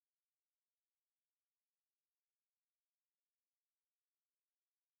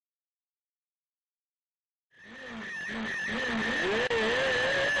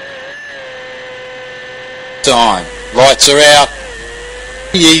time. Lights are out.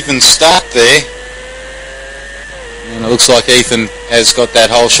 Even start there. And it looks like Ethan has got that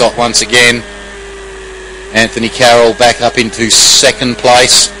whole shot once again. Anthony Carroll back up into second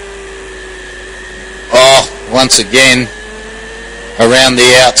place. Oh, once again, around the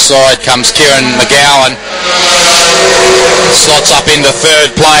outside comes Kieran McGowan. Slots up into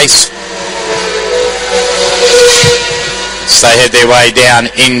third place. So they head their way down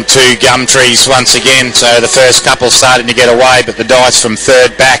into Gumtrees once again. So the first couple starting to get away, but the dice from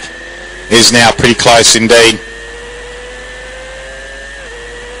third back is now pretty close indeed.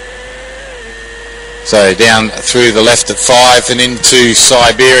 So down through the left at 5 and into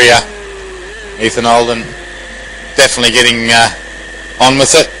Siberia. Ethan Olden definitely getting on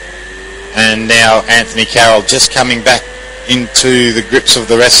with it. And now Anthony Carroll just coming back into the grips of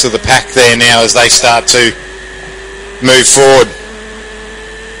the rest of the pack there now as they start to move forward.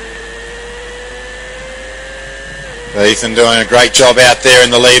 So Ethan doing a great job out there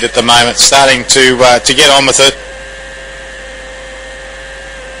in the lead at the moment, starting to get on with it.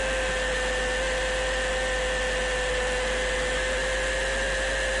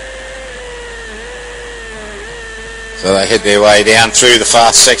 So they head their way down through the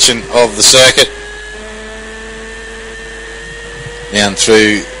fast section of the circuit. Down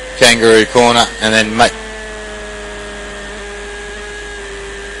through Kangaroo Corner and then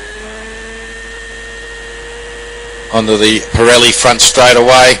onto the Pirelli front straight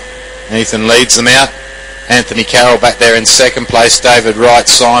away. Ethan leads them out. Anthony Carroll back there in second place. David Wright,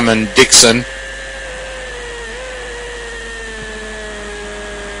 Simon Dickson.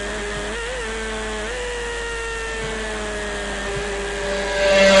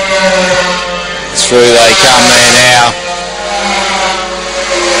 Through they come there now.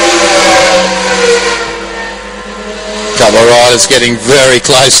 Couple of riders getting very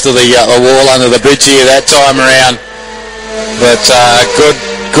close to the wall under the bridge here that time around. But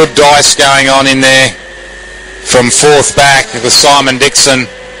good dice going on in there from fourth back with Simon Dickson,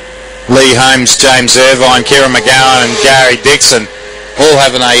 Lee Holmes, James Irvine, Kieran McGowan and Gary Dickson all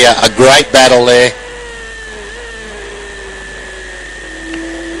having a great battle there.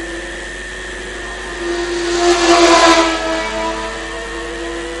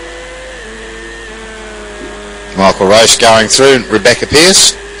 Michael Roche going through, and Rebecca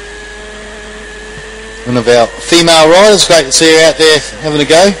Pearce, one of our female riders. Great to see her out there having a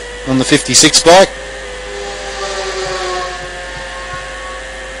go on the 56 bike.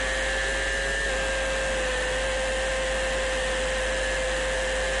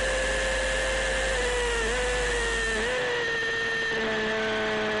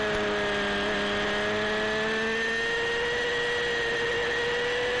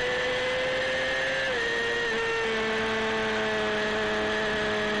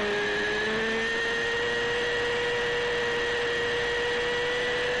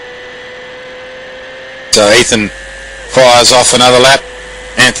 So Ethan fires off another lap.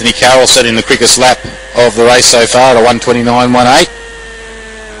 Anthony Carroll setting the quickest lap of the race so far at a 1:29.18.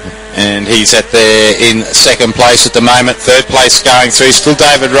 And he's in second place at the moment. Third place going through still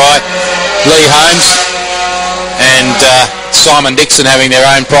David Wright, Lee Holmes and Simon Dickson having their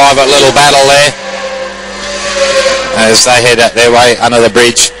own private little battle there as they head out their way under the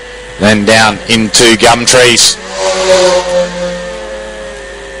bridge, then down into Gumtrees.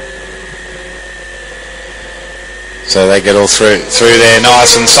 So they get all through there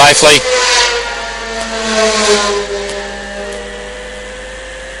nice and safely.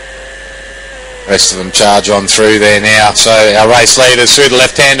 Rest of them charge on through there now. So our race leaders through the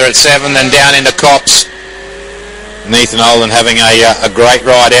left-hander at 7, then down into Cops. And Ethan Olden having a great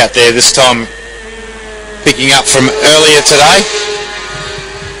ride out there this time, picking up from earlier today.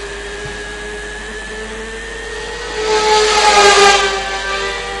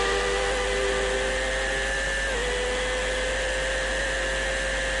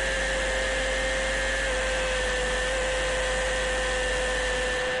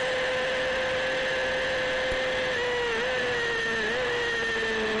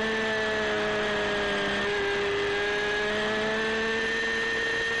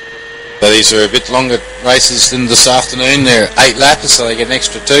 So these are a bit longer races than this afternoon. They're 8 lappers, so they get an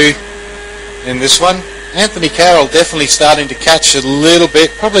extra 2 in this one. Anthony Carroll definitely starting to catch a little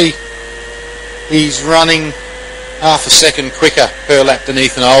bit. Probably he's running half a second quicker per lap than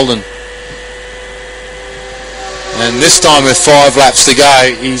Ethan Olden. And this time with 5 laps to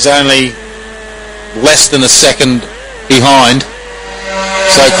go, he's only less than a second behind.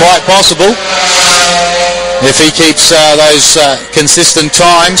 So quite possible, if he keeps those consistent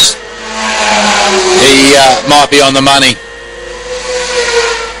times, he might be on the money.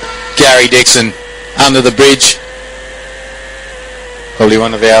 Gary Dickson under the bridge. Probably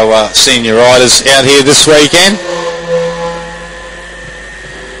one of our senior riders out here this weekend.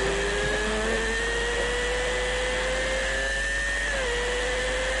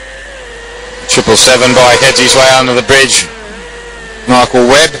 Triple 7 bike heads his way under the bridge. Michael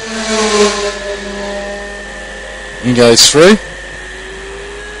Webb. He goes through.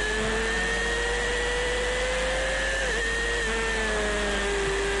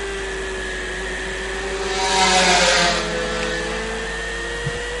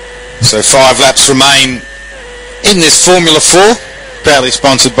 So 5 laps remain in this Formula 4, proudly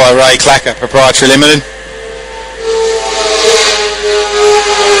sponsored by Ray Clacker Proprietary Limited.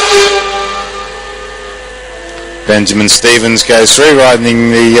 Benjamin Stevens goes through,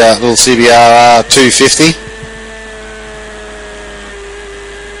 riding the little CBR250.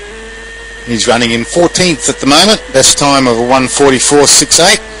 He's running in 14th at the moment, best time of a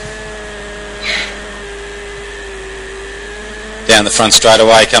 1:44.68. Down the front straight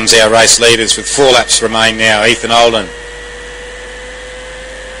away comes our race leaders with 4 laps remain now. Ethan Olden,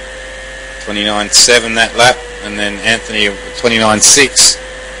 29.7 that lap, and then Anthony 29.6.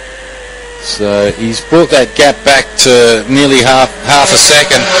 So he's brought that gap back to nearly half a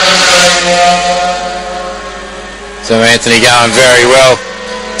second. So Anthony going very well.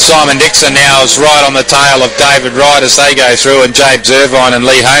 Simon Dickson now is right on the tail of David Wright as they go through, and James Irvine and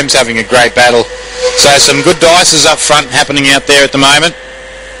Lee Holmes having a great battle. So some good dices up front happening out there at the moment.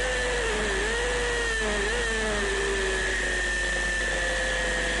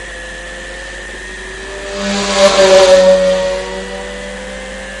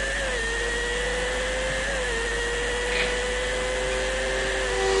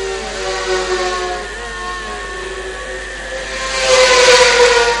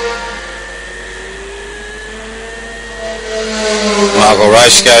 Michael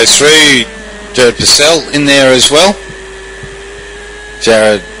Roche goes through. Gerard Purcell in there as well.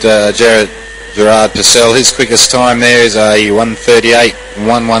 Gerard Purcell, his quickest time there is a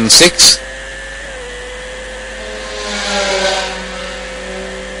 1:38.116.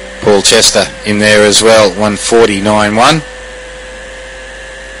 Paul Chester in there as well, 1:40.91.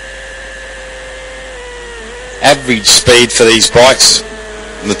 Average speed for these bikes,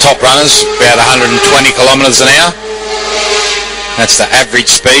 the top runners, about 120 kilometres an hour. That's the average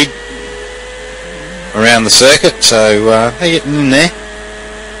speed around the circuit, so they're getting in there.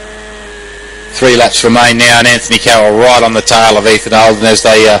 3 laps remain now, and Anthony Carroll right on the tail of Ethan Olden as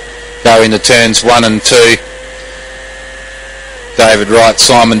they go into turns 1 and 2. David Wright,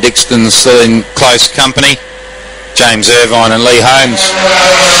 Simon Dixon still in close company. James Irvine and Lee Holmes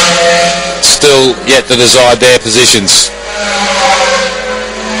still yet to decide their positions.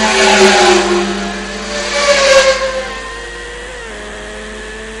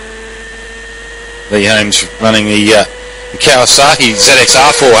 Lee Holmes running the Kawasaki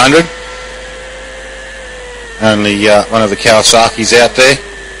ZXR 400. Only one of the Kawasaki's out there.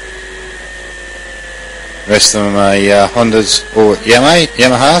 The rest of them are Hondas or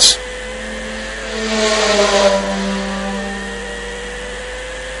Yamahas.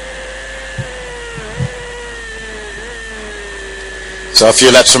 So a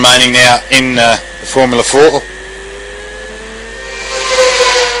few laps remaining now in the Formula 4.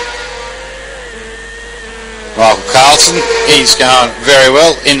 Michael Carlson, he's going very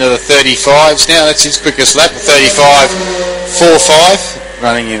well into the 35s now. That's his quickest lap, 35.45,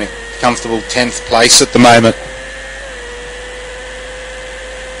 running in a comfortable 10th place at the moment.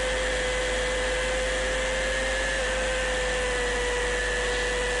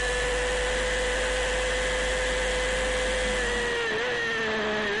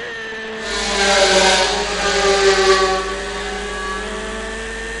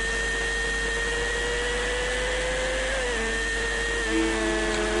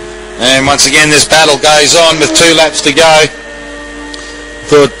 And once again this battle goes on with 2 laps to go.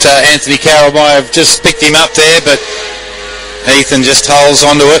 Thought Anthony Carroll might have just picked him up there, but Ethan just holds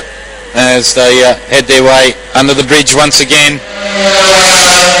onto it as they head their way under the bridge once again.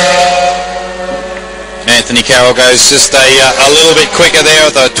 Anthony Carroll goes just a little bit quicker there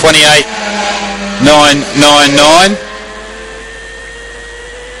with a 28.999.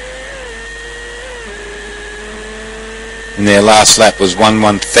 And their last lap was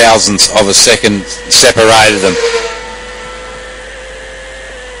 1/1000th of a second separated them.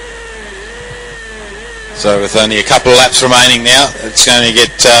 So with only a couple of laps remaining now, it's going to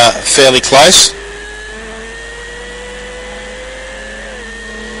get fairly close.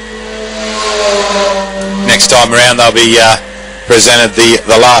 Next time around they'll be presented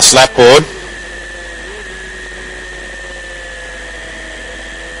the last lap board.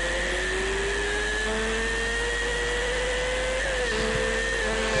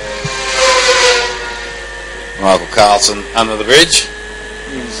 Michael Carlson under the bridge.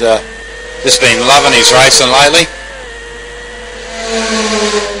 He's just been loving his racing lately.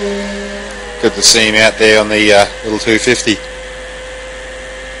 Good to see him out there on the little 250.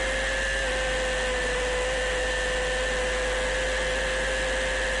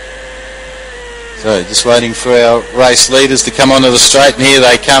 So just waiting for our race leaders to come onto the straight, and here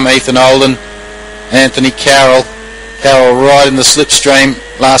they come, Ethan Olden, Anthony Carroll. Carroll right in the slipstream.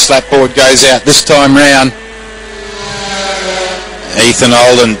 Last lap board goes out this time round. Ethan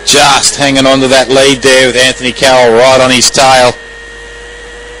Olden just hanging on to that lead there with Anthony Carroll right on his tail.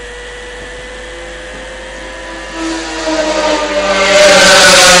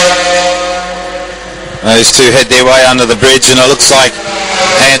 Those two head their way under the bridge, and it looks like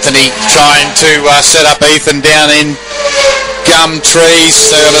Anthony trying to set up Ethan down in gum trees.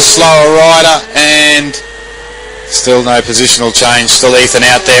 They've got a slower rider, and still no positional change. Still Ethan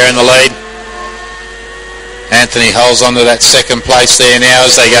out there in the lead. Anthony holds on to that second place there now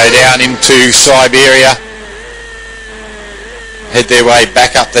as they go down into Siberia. Head their way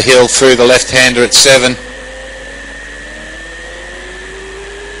back up the hill through the left-hander at 7.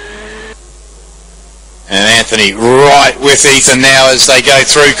 And Anthony right with Ethan now as they go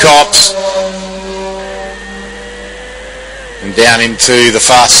through Cops. And down into the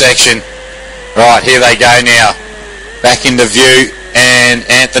fast section. Right, here they go now. Back into view, and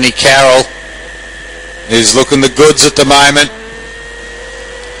Anthony Carroll is looking the goods at the moment.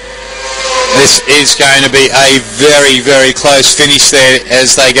 This is going to be a very, very close finish there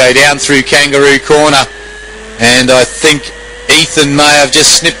as they go down through Kangaroo Corner. And I think Ethan may have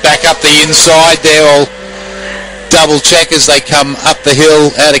just snipped back up the inside there. I'll double check as they come up the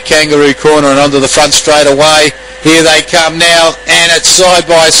hill out of Kangaroo Corner and onto the front straight away. Here they come now, and it's side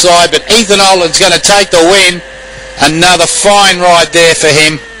by side, but Ethan Olden's going to take the win. Another fine ride there for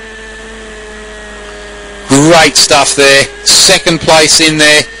him. Great stuff there. Second place in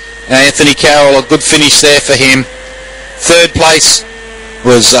there. Anthony Carroll, a good finish there for him. Third place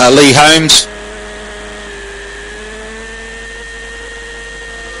was Lee Holmes.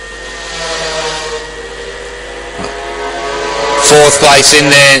 Fourth place in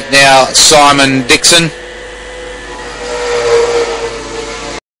there now, Simon Dickson.